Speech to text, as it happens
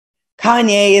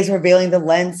Kanye is revealing the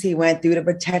lens he went through to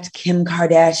protect Kim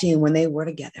Kardashian when they were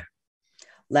together.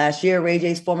 Last year, Ray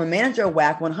J's former manager,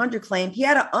 Whack 100, claimed he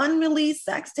had an unreleased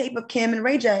sex tape of Kim and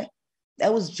Ray J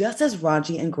that was just as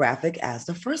raunchy and graphic as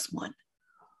the first one.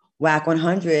 Whack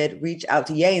 100 reached out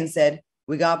to Ye and said,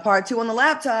 "We got part 2 on the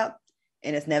laptop,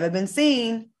 and it's never been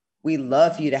seen. We'd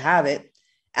love for you to have it."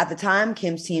 At the time,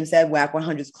 Kim's team said Whack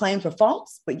 100's claims were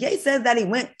false, but Ye said that he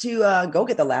went to go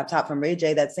get the laptop from Ray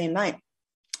J that same night.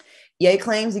 Ye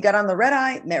claims he got on the red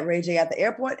eye, met Ray J at the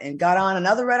airport, and got on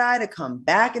another red eye to come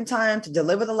back in time to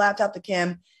deliver the laptop to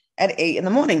Kim at 8 in the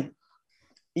morning.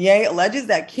 Ye alleges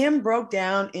that Kim broke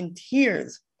down in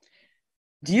tears.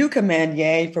 Do you commend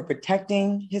Ye for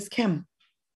protecting his Kim?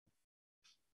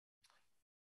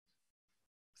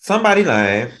 Somebody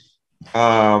lying.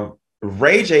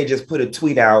 Ray J just put a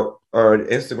tweet out or an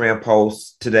Instagram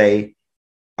post today,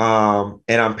 and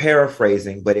I'm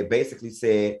paraphrasing, but it basically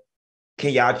said,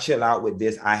 "Can y'all chill out with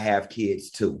this? I have kids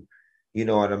too." You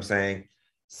know what I'm saying?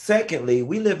 Secondly,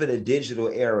 we live in a digital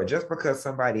era. Just because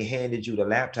somebody handed you the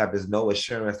laptop is no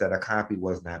assurance that a copy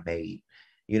was not made.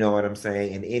 You know what I'm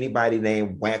saying? And anybody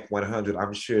named Whack 100,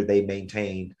 I'm sure they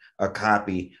maintained a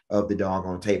copy of the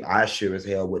doggone tape. I sure as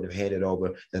hell wouldn't have handed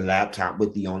over the laptop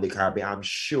with the only copy. I'm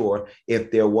sure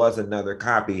if there was another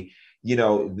copy, you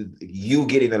know, you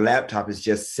getting the laptop is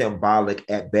just symbolic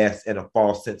at best and a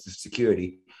false sense of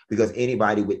security, because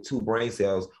anybody with 2 brain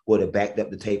cells would have backed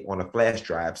up the tape on a flash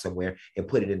drive somewhere and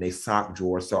put it in a sock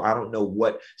drawer. So I don't know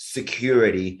what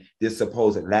security this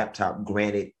supposed laptop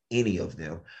granted any of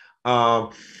them. I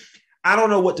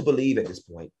don't know what to believe at this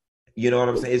point. You know what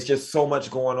I'm saying? It's just so much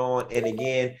going on. And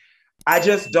again, I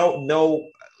just don't know.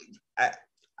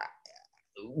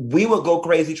 We would go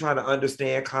crazy trying to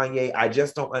understand Kanye. I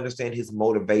just don't understand his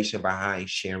motivation behind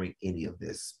sharing any of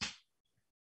this.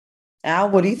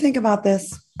 Al, what do you think about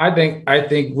this? I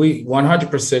think we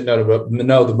 100%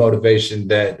 know the motivation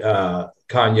that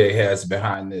Kanye has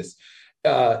behind this.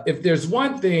 If there's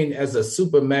one thing as a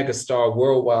super megastar,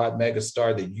 worldwide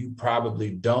megastar, that you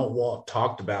probably don't want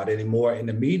talked about anymore in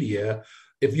the media,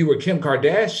 if you were Kim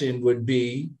Kardashian, would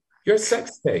be your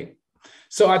sex tape.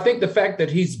 So I think the fact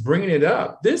that he's bringing it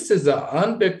up, this is an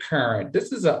undercurrent.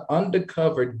 This is an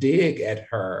undercover dig at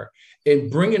her in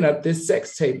bringing up this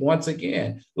sex tape once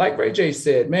again. Like Ray J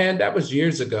said, man, that was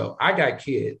years ago. I got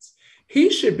kids. He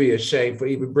should be ashamed for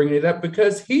even bringing it up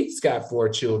because he's got 4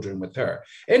 children with her.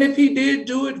 And if he did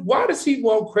do it, why does he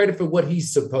want credit for what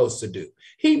he's supposed to do?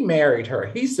 He married her.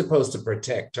 He's supposed to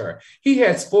protect her. He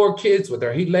has 4 kids with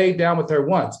her. He laid down with her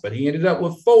once, but he ended up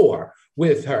with 4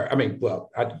 with her. I mean,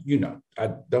 well, I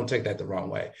don't take that the wrong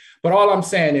way. But all I'm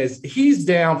saying is he's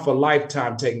down for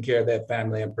lifetime taking care of that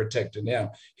family and protecting them.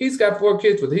 He's got 4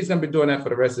 kids with her. He's going to be doing that for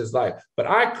the rest of his life. But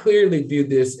I clearly view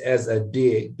this as a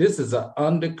dig. This is an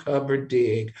undercover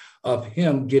dig of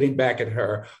him getting back at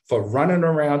her for running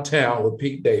around town with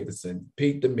Pete Davidson,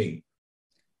 Pete the Meat.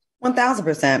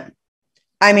 1,000%.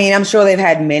 I mean, I'm sure they've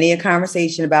had many a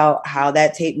conversation about how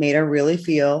that tape made her really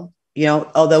feel. You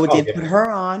know, although it did put her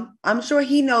on, I'm sure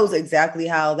he knows exactly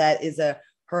how that is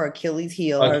her Achilles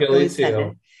heel. Achilles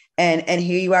heel. And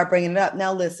here you are bringing it up.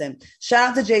 Now, listen,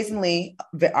 shout out to Jason Lee,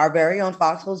 our very own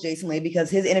FOXSOUL's Jason Lee, because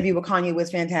his interview with Kanye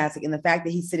was fantastic. And the fact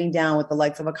that he's sitting down with the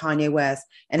likes of a Kanye West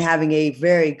and having a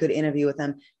very good interview with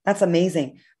him, that's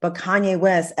amazing. But Kanye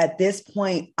West, at this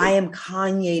point, I am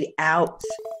Kanye'd out.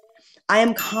 I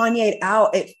am Kanye'd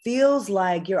out. It feels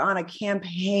like you're on a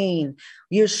campaign.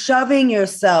 You're shoving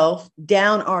yourself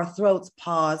down our throats,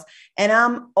 pause. And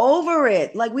I'm over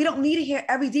it. Like, we don't need to hear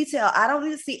every detail. I don't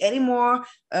need to see any more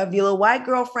of your little white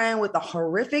girlfriend with the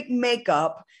horrific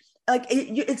makeup. Like,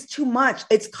 it's too much.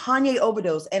 It's Kanye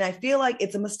overdose. And I feel like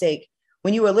it's a mistake.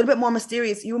 When you were a little bit more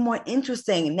mysterious, you were more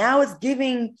interesting. Now it's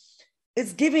giving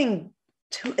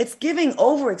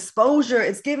overexposure.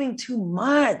 It's giving too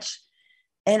much.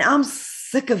 And I'm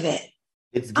sick of it.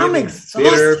 It's giving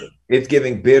bitter. It's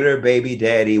giving bitter baby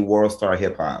daddy world star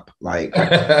hip hop. Like,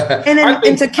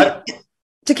 and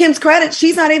to Kim's credit,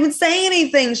 she's not even saying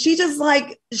anything. She just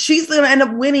she's gonna end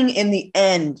up winning in the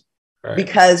end, right?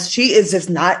 Because she is just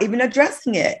not even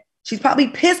addressing it. She's probably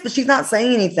pissed, but she's not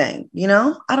saying anything. You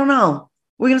know, I don't know.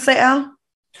 What are you gonna say, Al?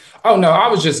 Oh no, I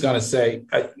was just gonna say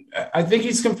I think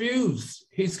he's confused.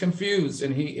 He's confused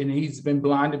and he's been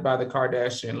blinded by the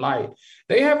Kardashian light.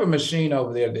 They have a machine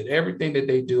over there that everything that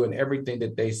they do and everything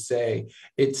that they say,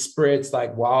 it spreads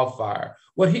like wildfire.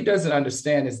 What he doesn't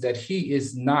understand is that he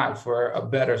is not, for a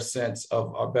better sense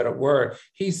of a better word,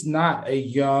 he's not a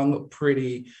young,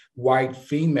 pretty white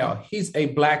female. He's a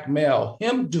Black male.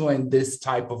 Him doing this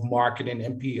type of marketing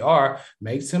and PR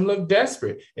makes him look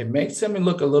desperate. It makes him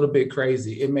look a little bit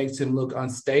crazy. It makes him look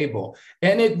unstable.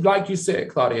 And it, like you said,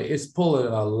 Claudia, it's pulling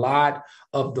a lot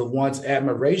of the once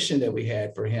admiration that we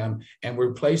had for him and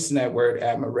replacing that word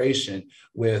admiration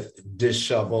with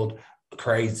disheveled,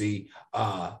 crazy,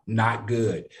 not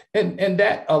good. And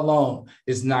that alone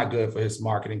is not good for his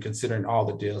marketing, considering all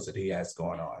the deals that he has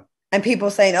going on. And people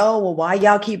saying, oh, well, why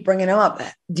y'all keep bringing him up?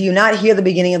 Do you not hear the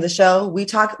beginning of the show? We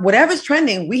talk, whatever's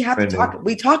trending, we have to talk.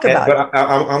 We talk about it. But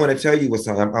I'm going to tell you what's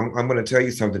something. I'm going to tell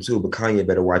you something too, but Kanye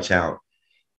better watch out.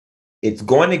 It's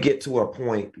going to get to a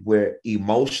point where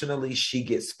emotionally she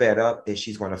gets fed up and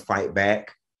she's going to fight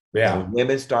back. Yeah. And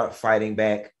women start fighting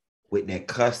back with that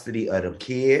custody of them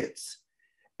kids.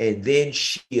 And then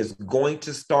she is going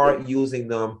to start using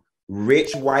them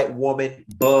rich white woman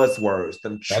buzzwords,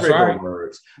 them trigger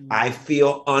words. I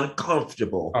feel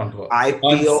uncomfortable. I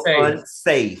feel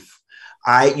unsafe.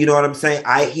 You know what I'm saying?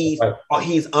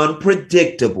 He's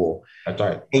unpredictable. That's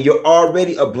right. And you're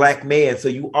already a Black man, so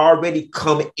you already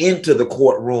come into the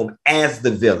courtroom as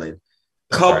the villain.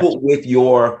 Coupled with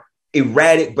your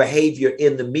erratic behavior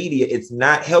in the media, it's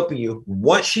not helping you.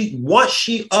 Once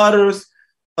she utters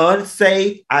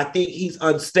unsafe, I think he's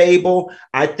unstable.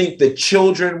 I think the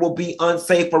children will be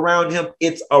unsafe around him.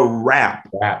 It's a wrap.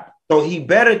 So he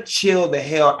better chill the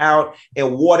hell out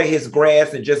and water his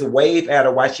grass and just wave at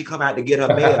her while she come out to get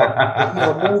her mail.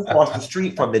 And, move across the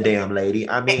street from the damn lady.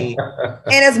 I mean, and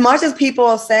as much as people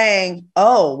are saying,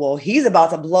 oh, well, he's about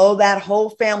to blow that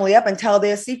whole family up and tell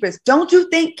their secrets. Don't you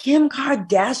think Kim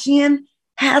Kardashian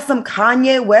has some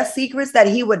Kanye West secrets that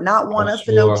he would not want us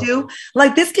to know too?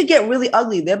 Like, this could get really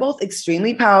ugly. They're both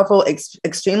extremely powerful,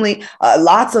 extremely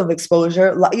lots of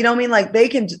exposure. You know what I mean? Like, they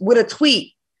can, with a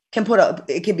tweet,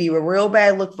 it could be a real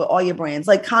bad look for all your brands.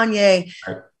 Like Kanye,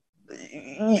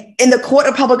 in the court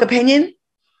of public opinion,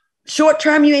 short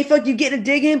term, you ain't feel like you getting a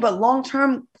dig in, but long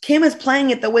term, Kim is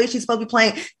playing it the way she's supposed to be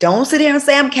playing. Don't sit here and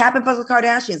say I'm capping for the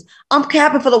Kardashians. I'm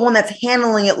capping for the one that's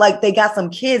handling it like they got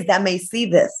some kids that may see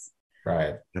this.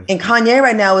 Right. And Kanye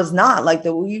right now is not like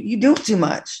you do too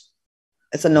much.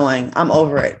 It's annoying. I'm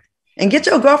over it. And get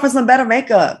your girlfriend some better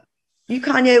makeup. You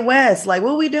Kanye West, like,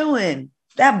 what are we doing?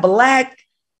 That black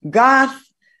goth,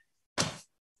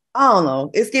 I don't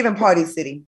know. It's giving Party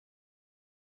City.